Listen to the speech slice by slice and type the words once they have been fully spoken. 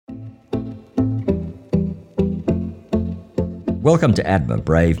Welcome to ADMA,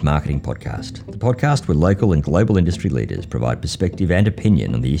 Brave Marketing Podcast, the podcast where local and global industry leaders provide perspective and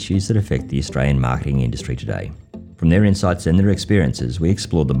opinion on the issues that affect the Australian marketing industry today. From their insights and their experiences, we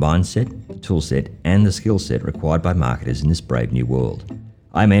explore the mindset, the toolset, and the skill set required by marketers in this brave new world.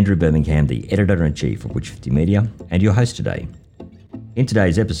 I'm Andrew Birmingham, the Editor-in-Chief of Witch 50 Media, and your host today. In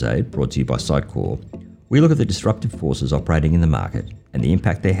today's episode, brought to you by Sitecore, we look at the disruptive forces operating in the market and the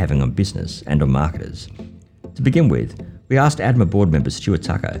impact they're having on business and on marketers. To begin with, we asked ADMA board member Stuart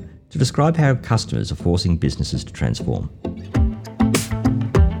Tucker to describe how customers are forcing businesses to transform.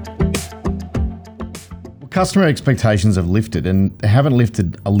 Well, customer expectations have lifted, and they haven't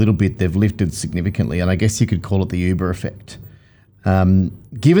lifted a little bit, they've lifted significantly, and I guess you could call it the Uber effect.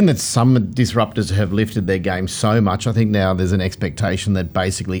 Given that some disruptors have lifted their game so much, I think now there's an expectation that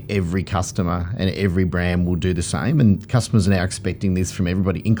basically every customer and every brand will do the same, and customers are now expecting this from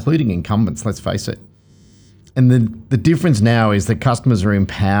everybody, including incumbents, let's face it. And the difference now is that customers are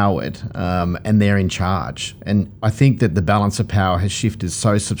empowered and they're in charge. And I think that the balance of power has shifted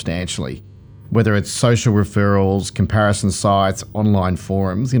so substantially, whether it's social referrals, comparison sites, online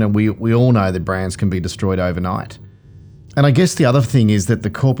forums. You know, we all know that brands can be destroyed overnight. And I guess the other thing is that the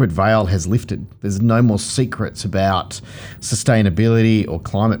corporate veil has lifted. There's no more secrets about sustainability or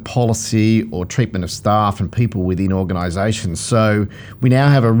climate policy or treatment of staff and people within organisations. So we now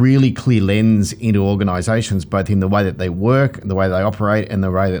have a really clear lens into organisations, both in the way that they work, and the way they operate, and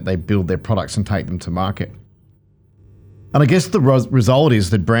the way that they build their products and take them to market. And I guess the result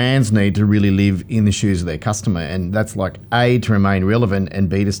is that brands need to really live in the shoes of their customer, and that's like A, to remain relevant, and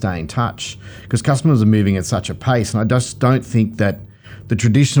B, to stay in touch, because customers are moving at such a pace. And I just don't think that the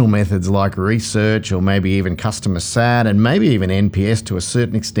traditional methods like research or maybe even customer sat and maybe even NPS to a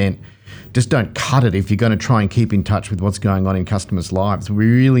certain extent just don't cut it if you're going to try and keep in touch with what's going on in customers' lives. We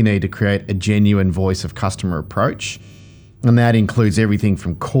really need to create a genuine voice of customer approach. And that includes everything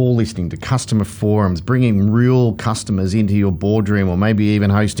from call listening to customer forums, bringing real customers into your boardroom, or maybe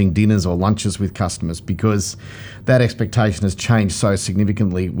even hosting dinners or lunches with customers, because that expectation has changed so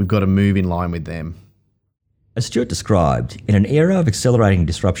significantly. We've got to move in line with them. As Stuart described, in an era of accelerating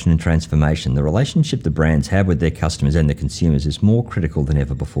disruption and transformation, the relationship the brands have with their customers and their consumers is more critical than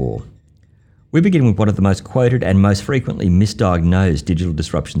ever before. We begin with one of the most quoted and most frequently misdiagnosed digital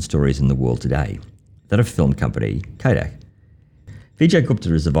disruption stories in the world today, that of film company Kodak. Vijay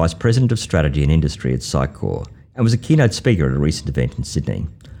Gupta is the Vice President of Strategy and Industry at Sitecore and was a keynote speaker at a recent event in Sydney.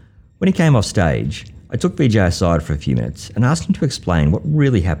 When he came off stage, I took Vijay aside for a few minutes and asked him to explain what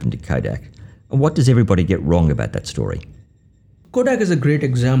really happened to Kodak and what does everybody get wrong about that story. Kodak is a great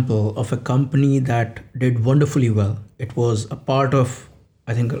example of a company that did wonderfully well. It was a part of,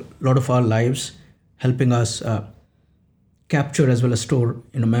 I think, a lot of our lives, helping us capture as well as store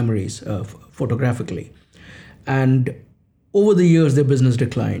memories photographically. And over the years, their business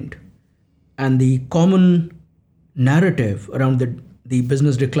declined. And the common narrative around the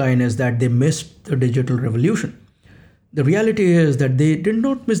business decline is that they missed the digital revolution. The reality is that they did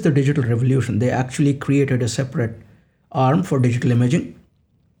not miss the digital revolution. They actually created a separate arm for digital imaging.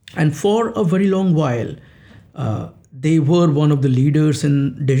 And for a very long while, they were one of the leaders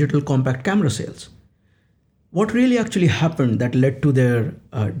in digital compact camera sales. What really actually happened that led to their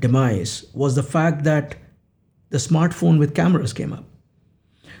demise was the fact that the smartphone with cameras came up.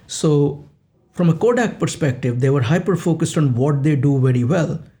 So from a Kodak perspective, they were hyper-focused on what they do very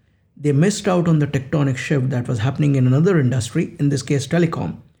well. They missed out on the tectonic shift that was happening in another industry, in this case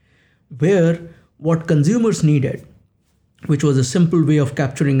telecom, where what consumers needed, which was a simple way of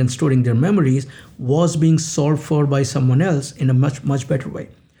capturing and storing their memories, was being solved for by someone else in a much, much better way.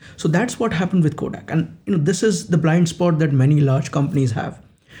 So that's what happened with Kodak. And this is the blind spot that many large companies have.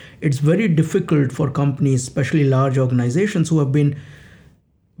 It's very difficult for companies, especially large organizations who have been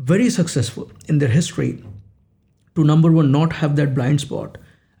very successful in their history, to number one, not have that blind spot,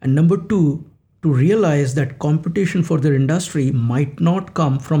 and number two, to realize that competition for their industry might not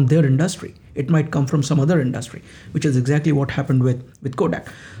come from their industry. It might come from some other industry, which is exactly what happened with Kodak.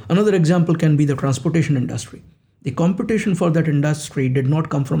 Another example can be the transportation industry. The competition for that industry did not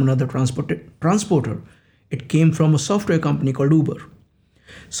come from another transporter. It came from a software company called Uber.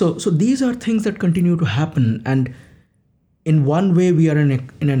 So these are things that continue to happen, and in one way we are in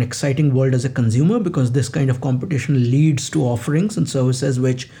an exciting world as a consumer, because this kind of competition leads to offerings and services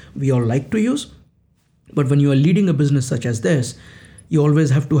which we all like to use. But when you are leading a business such as this, you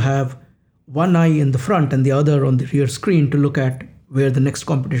always have to have one eye in the front and the other on the rear screen to look at where the next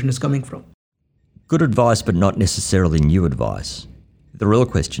competition is coming from. Good advice, but not necessarily new advice. The real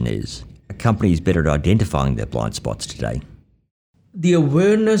question is, are companies better at identifying their blind spots today? the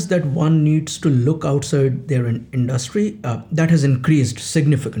awareness that one needs to look outside their industry, that has increased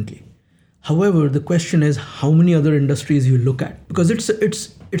significantly. However, the question is how many other industries you look at, because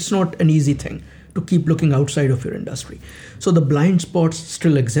it's not an easy thing to keep looking outside of your industry. So the blind spots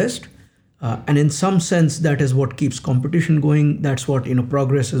still exist, and in some sense, that is what keeps competition going. That's what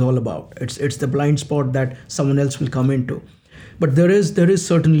progress is all about. It's the blind spot that someone else will come into. But there is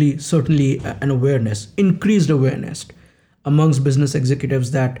certainly an awareness, increased awareness amongst business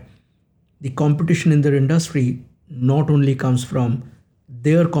executives that the competition in their industry not only comes from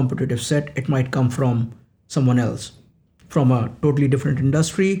their competitive set, it might come from someone else, from a totally different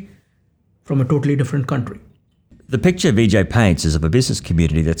industry, from a totally different country. The picture Vijay paints is of a business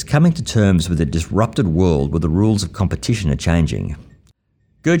community that's coming to terms with a disrupted world where the rules of competition are changing.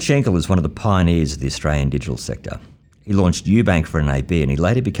 Gerd Schenkel is one of the pioneers of the Australian digital sector. He launched Ubank for NAB and he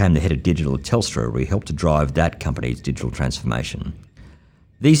later became the head of digital at Telstra, where he helped to drive that company's digital transformation.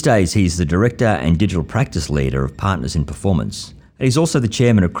 These days, he's the director and digital practice leader of Partners in Performance, and he's also the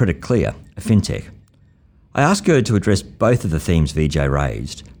chairman of Credit Clear, a fintech. I asked Gerd to address both of the themes Vijay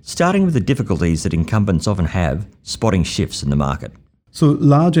raised, starting with the difficulties that incumbents often have spotting shifts in the market. So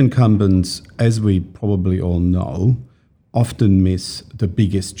large incumbents, as we probably all know, often miss the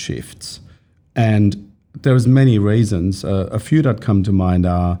biggest shifts. And there's many reasons. A few that come to mind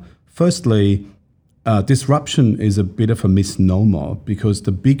are, firstly, disruption is a bit of a misnomer because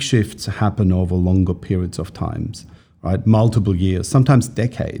the big shifts happen over longer periods of times, right? Multiple years, sometimes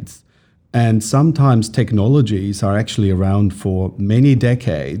decades. And sometimes technologies are actually around for many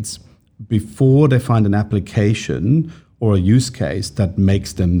decades before they find an application or a use case that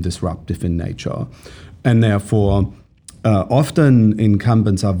makes them disruptive in nature. And therefore, often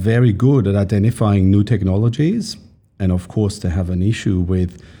incumbents are very good at identifying new technologies. And of course, they have an issue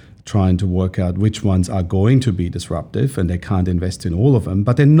with trying to work out which ones are going to be disruptive, and they can't invest in all of them,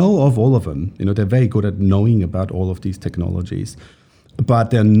 but they know of all of them. They're very good at knowing about all of these technologies.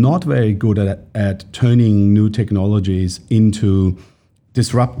 But they're not very good at turning new technologies into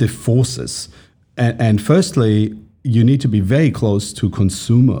disruptive forces. And firstly, you need to be very close to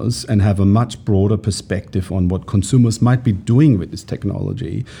consumers and have a much broader perspective on what consumers might be doing with this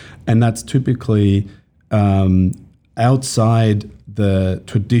technology. And that's typically outside the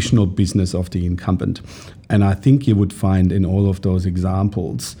traditional business of the incumbent. And I think you would find in all of those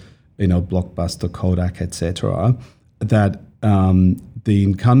examples, Blockbuster, Kodak, etc., that the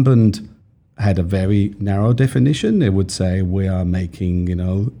incumbent had a very narrow definition. They would say we are making,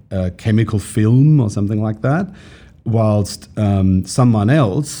 a chemical film or something like that, whilst someone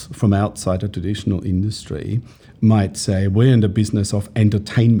else from outside a traditional industry might say we're in the business of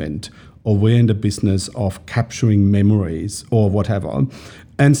entertainment, or we're in the business of capturing memories or whatever.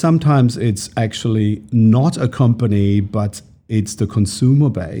 And sometimes it's actually not a company, but it's the consumer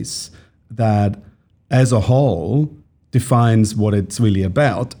base that as a whole defines what it's really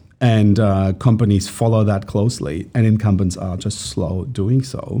about. And companies follow that closely, and incumbents are just slow doing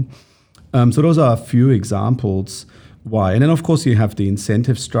so. So those are a few examples why. And then, of course, you have the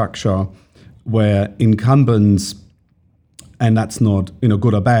incentive structure where incumbents, and that's not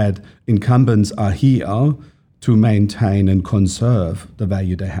good or bad, incumbents are here to maintain and conserve the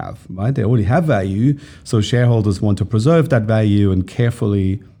value they have, right? They already have value, so shareholders want to preserve that value and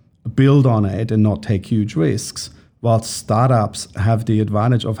carefully build on it and not take huge risks, while startups have the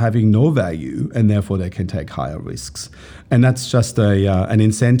advantage of having no value and therefore they can take higher risks. And that's just an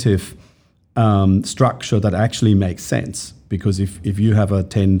incentive structure that actually makes sense, because if you have a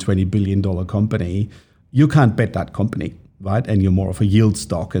 $10, $20 billion company, you can't bet that company, right? And you're more of a yield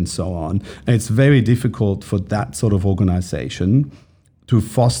stock and so on. And it's very difficult for that sort of organization to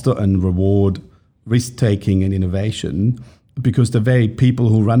foster and reward risk-taking and innovation, because the very people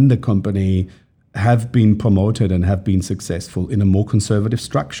who run the company have been promoted and have been successful in a more conservative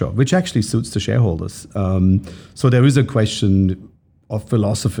structure, which actually suits the shareholders. So there is a question of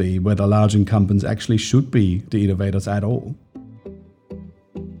philosophy whether large incumbents actually should be the innovators at all.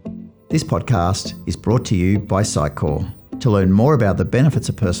 This podcast is brought to you by Sitecore. To learn more about the benefits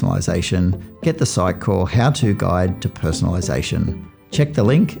of personalisation, get the Sitecore How-To Guide to Personalisation. Check the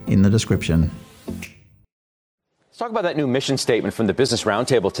link in the description. Let's talk about that new mission statement from the Business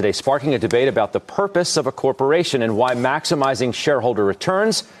Roundtable today, sparking a debate about the purpose of a corporation and why maximizing shareholder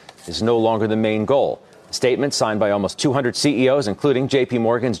returns is no longer the main goal. A statement signed by almost 200 CEOs, including JP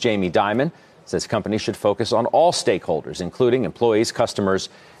Morgan's Jamie Dimon, says companies should focus on all stakeholders, including employees, customers,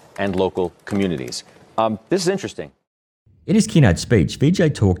 and local communities. This is interesting. In his keynote speech,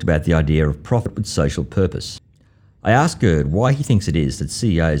 Vijay talked about the idea of profit with social purpose. I asked Gerd why he thinks it is that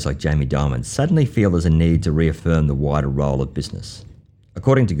CEOs like Jamie Dimon suddenly feel there's a need to reaffirm the wider role of business.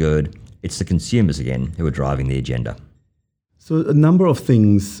 According to Gerd, it's the consumers again who are driving the agenda. So a number of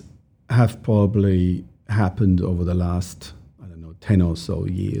things have probably happened over the last, 10 or so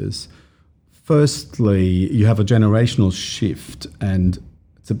years. Firstly, you have a generational shift, and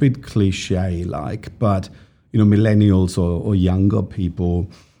it's a bit cliche-like, but millennials or younger people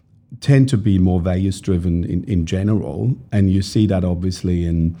tend to be more values-driven in general, and you see that obviously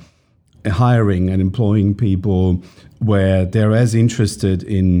in hiring and employing people where they're as interested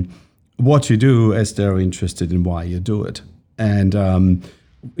in what you do as they're interested in why you do it. And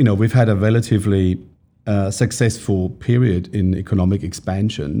we've had a relatively successful period in economic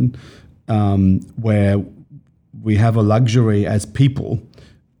expansion where we have a luxury as people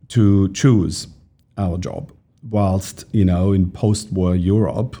to choose our job, whilst in post-war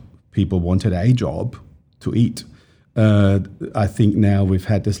Europe, people wanted a job to eat. I think now we've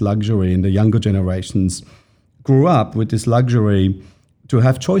had this luxury, and the younger generations grew up with this luxury to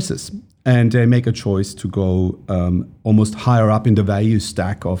have choices, and they make a choice to go almost higher up in the value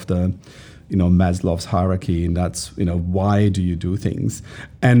stack of the Maslow's hierarchy, and that's why do you do things.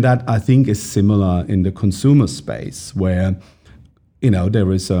 And that, I think, is similar in the consumer space, where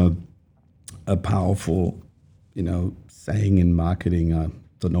there is a powerful saying in marketing, I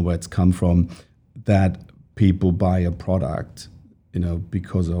don't know where it's come from, that people buy a product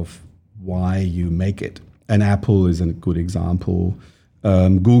because of why you make it. And Apple is a good example.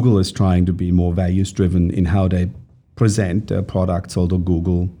 Google is trying to be more values driven in how they present their products, although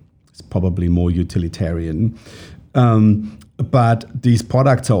Google is probably more utilitarian. But these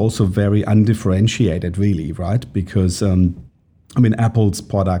products are also very undifferentiated, really, right? Because Apple's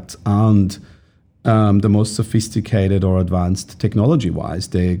products aren't the most sophisticated or advanced technology-wise.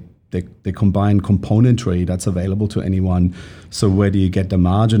 They combine componentry that's available to anyone. So where do you get the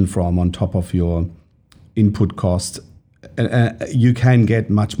margin from on top of your input cost? You can get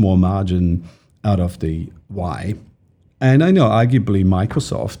much more margin out of the why. And I know arguably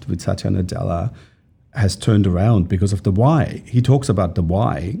Microsoft with Satya Nadella has turned around because of the why. He talks about the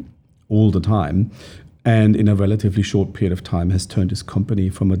why all the time, and in a relatively short period of time has turned his company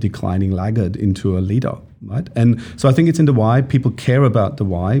from a declining laggard into a leader, right? And so I think it's in the why. People care about the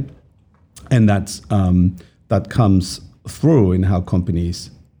why, and that comes through in how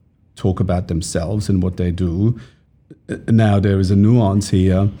companies talk about themselves and what they do. Now, there is a nuance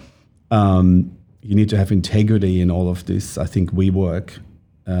here. You need to have integrity in all of this. I think WeWork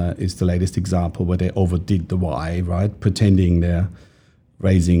is the latest example where they overdid the why, right? Pretending they're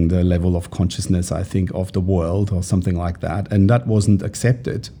raising the level of consciousness, I think, of the world or something like that. And that wasn't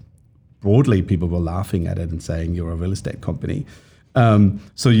accepted. Broadly, people were laughing at it and saying, you're a real estate company.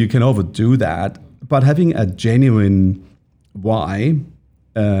 So you can overdo that. But having a genuine why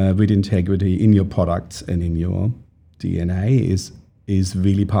with integrity in your products and in your DNA is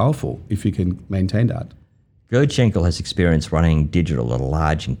really powerful if you can maintain that. Gerd Schenkel has experience running digital at a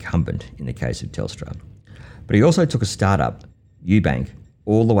large incumbent in the case of Telstra. But he also took a startup, Ubank,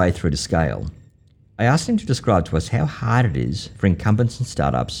 all the way through to scale. I asked him to describe to us how hard it is for incumbents and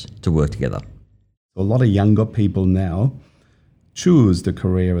startups to work together. A lot of younger people now choose the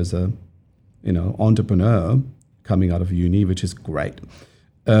career as a entrepreneur coming out of uni, which is great.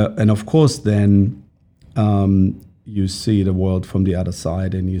 And of course, then you see the world from the other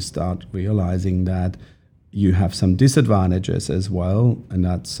side and you start realizing that you have some disadvantages as well, and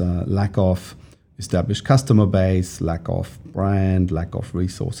that's lack of established customer base, lack of brand, lack of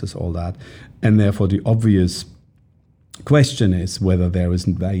resources, all that. And therefore, the obvious question is whether there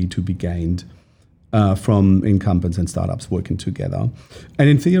isn't value to be gained from incumbents and startups working together. And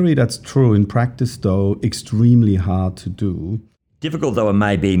in theory, that's true. In practice, though, extremely hard to do. Difficult though it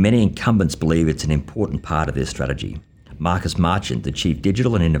may be, many incumbents believe it's an important part of their strategy. Marcus Marchant, the Chief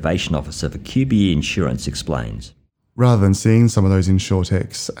Digital and Innovation Officer for QBE Insurance, explains. Rather than seeing some of those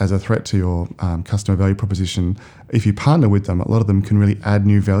insurtechs as a threat to your customer value proposition, if you partner with them, a lot of them can really add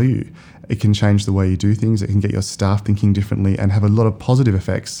new value. It can change the way you do things, it can get your staff thinking differently and have a lot of positive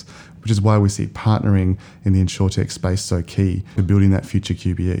effects, which is why we see partnering in the insurtech space so key to building that future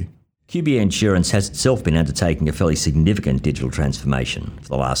QBE. QBE Insurance has itself been undertaking a fairly significant digital transformation for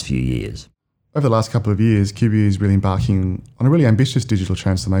the last few years. Over the last couple of years, QBE is really embarking on a really ambitious digital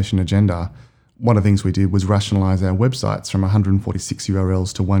transformation agenda. One of the things we did was rationalise our websites from 146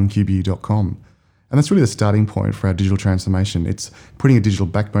 URLs to onekube.com. And that's really the starting point for our digital transformation. It's putting a digital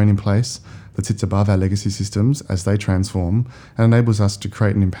backbone in place that sits above our legacy systems as they transform and enables us to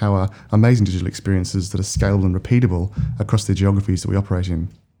create and empower amazing digital experiences that are scalable and repeatable across the geographies that we operate in.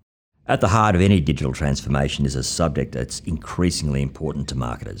 At the heart of any digital transformation is a subject that's increasingly important to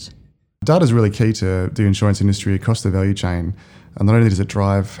marketers. Data is really key to the insurance industry across the value chain. And not only does it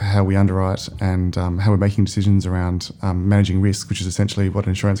drive how we underwrite and how we're making decisions around managing risk, which is essentially what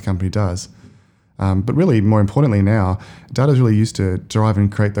an insurance company does, but really more importantly now, data is really used to drive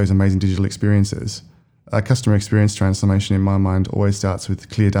and create those amazing digital experiences. A customer experience transformation in my mind always starts with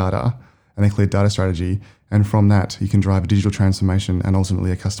clear data and a clear data strategy. And from that, you can drive a digital transformation and ultimately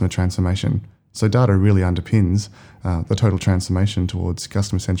a customer transformation. So data really underpins the total transformation towards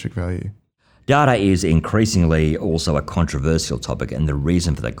customer-centric value. Data is increasingly also a controversial topic, and the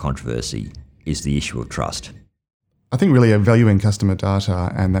reason for that controversy is the issue of trust. I think really valuing customer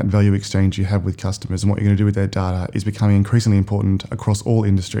data and that value exchange you have with customers and what you're going to do with their data is becoming increasingly important across all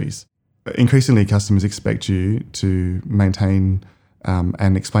industries. Increasingly, customers expect you to maintain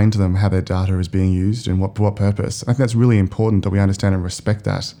and explain to them how their data is being used and for what purpose. I think that's really important that we understand and respect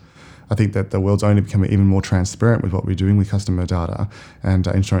that. I think that the world's only becoming even more transparent with what we're doing with customer data, and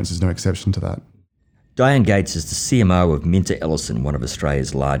insurance is no exception to that. Diane Gates is the CMO of Minter Ellison, one of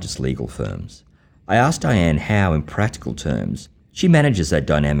Australia's largest legal firms. I asked Diane how, in practical terms, she manages that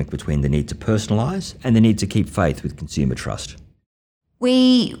dynamic between the need to personalise and the need to keep faith with consumer trust.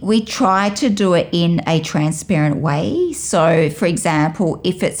 We try to do it in a transparent way. So, for example,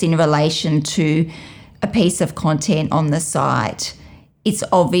 if it's in relation to a piece of content on the site, it's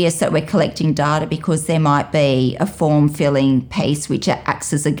obvious that we're collecting data because there might be a form-filling piece which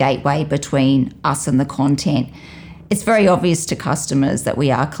acts as a gateway between us and the content. It's very obvious to customers that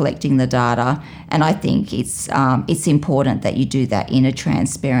we are collecting the data, and I think it's important that you do that in a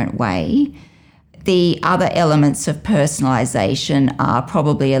transparent way. The other elements of personalisation are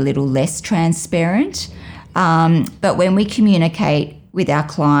probably a little less transparent, but when we communicate with our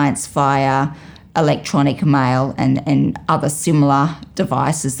clients via electronic mail and other similar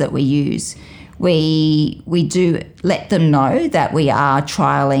devices that we use, we do let them know that we are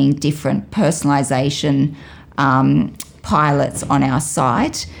trialling different personalisation pilots on our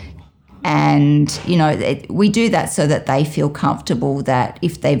site. And, we do that so that they feel comfortable that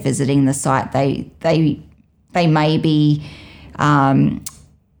if they're visiting the site, they may be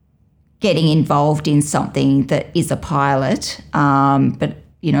getting involved in something that is a pilot. But,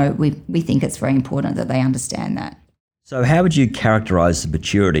 we think it's very important that they understand that. So how would you characterise the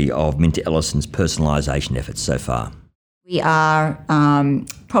maturity of Minter Ellison's personalisation efforts so far? We are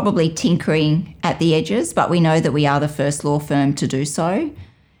probably tinkering at the edges, but we know that we are the first law firm to do so.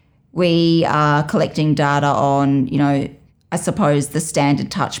 We are collecting data on, I suppose the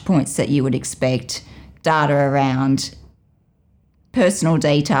standard touch points that you would expect, data around personal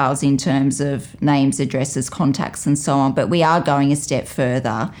details in terms of names, addresses, contacts and so on. But we are going a step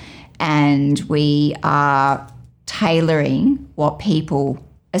further and we are tailoring what people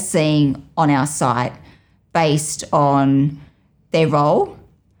are seeing on our site based on their role,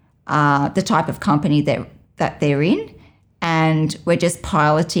 the type of company that they're in. And we're just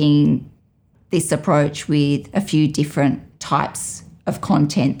piloting this approach with a few different types of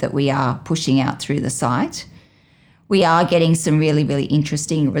content that we are pushing out through the site. We are getting some really, really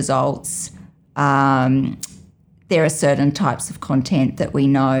interesting results. There are certain types of content that we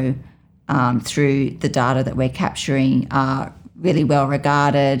know through the data that we're capturing are really well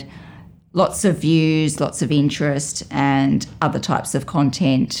regarded, lots of views, lots of interest, and other types of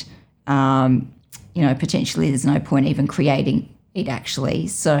content potentially there's no point even creating it actually.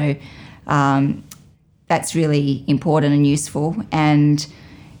 So that's really important and useful. And,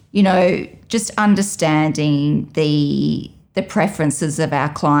 just understanding the preferences of our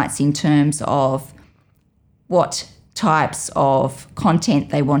clients in terms of what types of content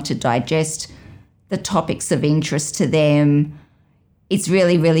they want to digest, the topics of interest to them. It's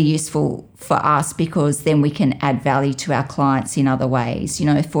really, really useful for us because then we can add value to our clients in other ways.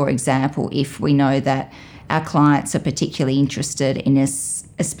 For example, if we know that our clients are particularly interested in a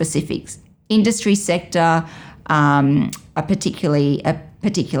specific industry sector, a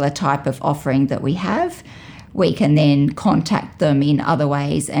particular type of offering that we have, we can then contact them in other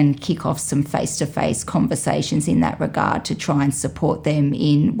ways and kick off some face-to-face conversations in that regard to try and support them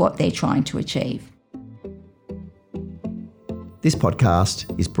in what they're trying to achieve. This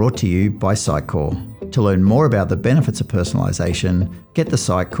podcast is brought to you by Sitecore. To learn more about the benefits of personalisation, get the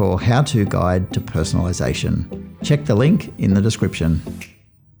Sitecore How-To Guide to Personalisation. Check the link in the description.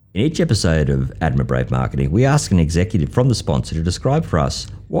 In each episode of ADMA Brave Marketing, we ask an executive from the sponsor to describe for us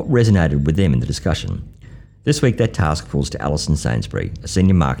what resonated with them in the discussion. This week, that task falls to Alison Sainsbury, a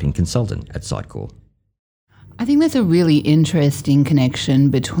senior marketing consultant at Sitecore. I think there's a really interesting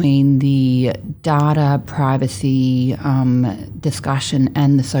connection between the data privacy discussion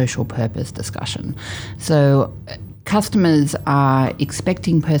and the social purpose discussion. So customers are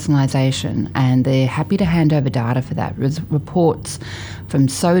expecting personalisation and they're happy to hand over data for that. Reports from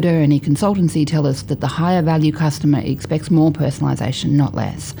SODA and e-consultancy tell us that the higher value customer expects more personalisation, not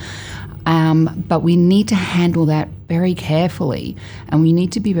less. But we need to handle that very carefully and we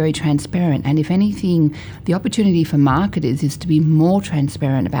need to be very transparent. And if anything, the opportunity for marketers is to be more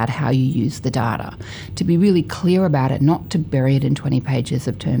transparent about how you use the data, to be really clear about it, not to bury it in 20 pages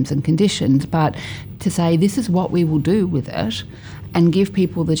of terms and conditions, but to say this is what we will do with it and give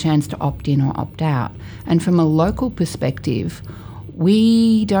people the chance to opt in or opt out. And from a local perspective,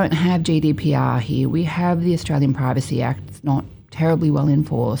 we don't have GDPR here. We have the Australian Privacy Act. It's not terribly well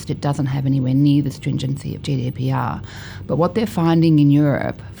enforced. It doesn't have anywhere near the stringency of GDPR. But what they're finding in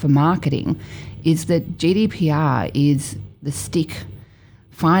Europe for marketing is that GDPR is the stick,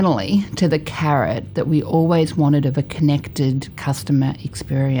 finally, to the carrot that we always wanted of a connected customer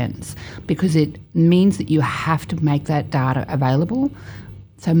experience, because it means that you have to make that data available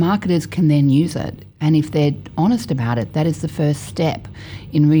so marketers can then use it. And if they're honest about it, that is the first step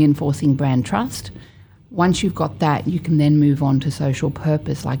in reinforcing brand trust. Once you've got that, you can then move on to social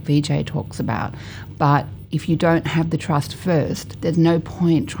purpose like VJ talks about. But if you don't have the trust first, there's no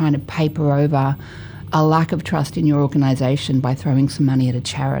point trying to paper over a lack of trust in your organisation by throwing some money at a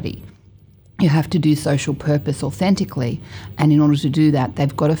charity. You have to do social purpose authentically, and in order to do that,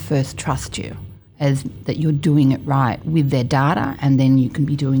 they've got to first trust you as that you're doing it right with their data, and then you can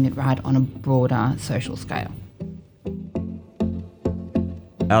be doing it right on a broader social scale.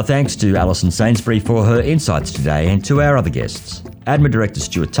 Our thanks to Alison Sainsbury for her insights today and to our other guests. ADMA Director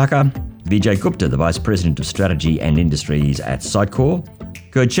Stuart Tucker, Vijay Gupta, the Vice President of Strategy and Industries at Sitecore,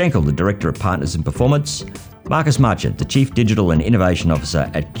 Gerd Schenkel, the Director of Partners and Performance, Marcus Marchant, the Chief Digital and Innovation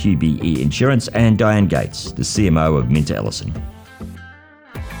Officer at QBE Insurance, and Diane Gates, the CMO of Minter Ellison.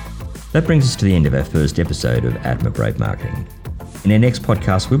 That brings us to the end of our first episode of ADMA Brave Marketing. In our next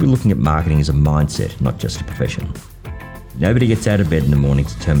podcast, we'll be looking at marketing as a mindset, not just a profession. Nobody gets out of bed in the morning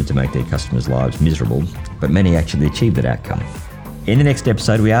determined to make their customers' lives miserable, but many actually achieve that outcome. In the next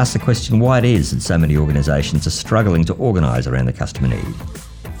episode, we ask the question why it is that so many organisations are struggling to organise around the customer need.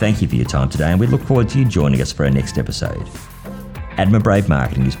 Thank you for your time today, and we look forward to you joining us for our next episode. ADMA Brave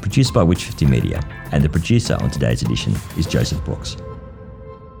Marketing is produced by Witch 50 Media, and the producer on today's edition is Joseph Brooks.